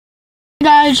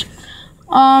Guys,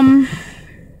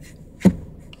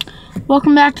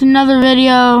 welcome back to another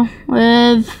video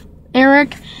with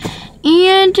Eric,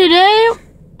 and today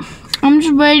I'm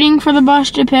just waiting for the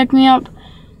bus to pick me up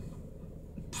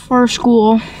for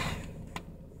school,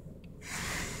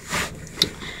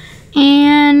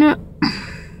 and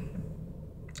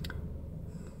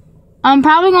I'm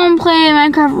probably going to play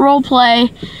Minecraft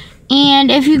roleplay.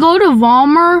 And if you go to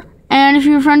Valmer, and if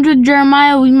you're friends with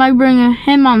Jeremiah, we might bring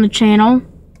him on the channel.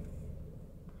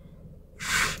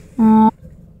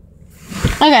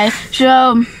 Okay,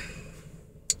 so...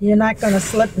 You're not going to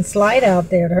slip and slide out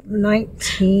there.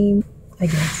 19, I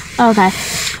guess. Okay,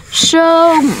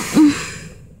 so...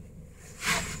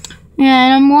 Yeah,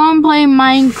 and I'm going to play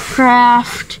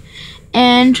Minecraft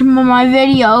and some of my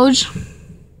videos.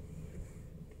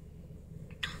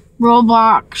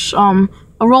 Roblox,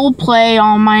 a role play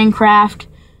on Minecraft.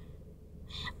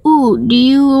 Ooh, do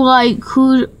you like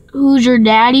who's your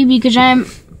daddy? Because I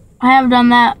have done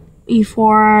that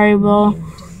before. I will.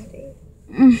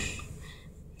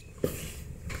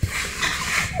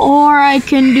 Or I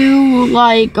can do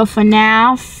like a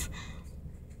FNAF.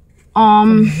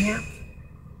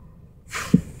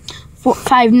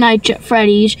 Five Nights at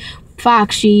Freddy's,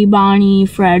 Foxy, Bonnie,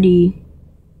 Freddy,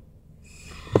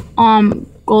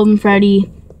 Golden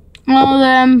Freddy, all of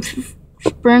them,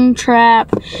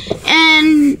 Springtrap,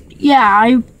 and yeah,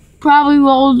 I probably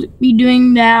will be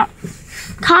doing that.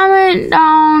 Comment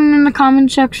down in the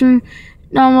comment section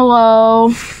down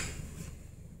below,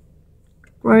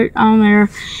 right down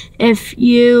there, if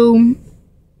you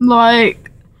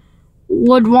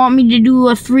would want me to do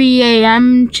a 3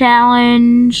 a.m.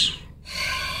 challenge.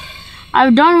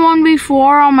 I've done one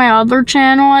before on my other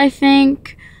channel, I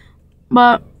think,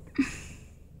 but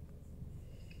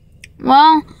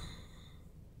well,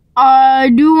 I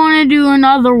do want to do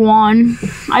another one.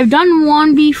 I've done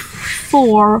one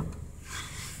before.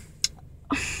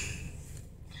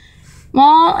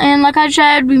 Well, and like I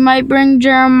said, we might bring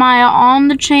Jeremiah on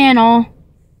the channel.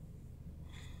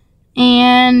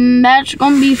 And that's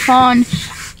going to be fun.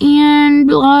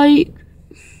 And, like,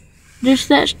 just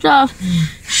that stuff.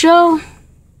 So,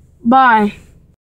 bye.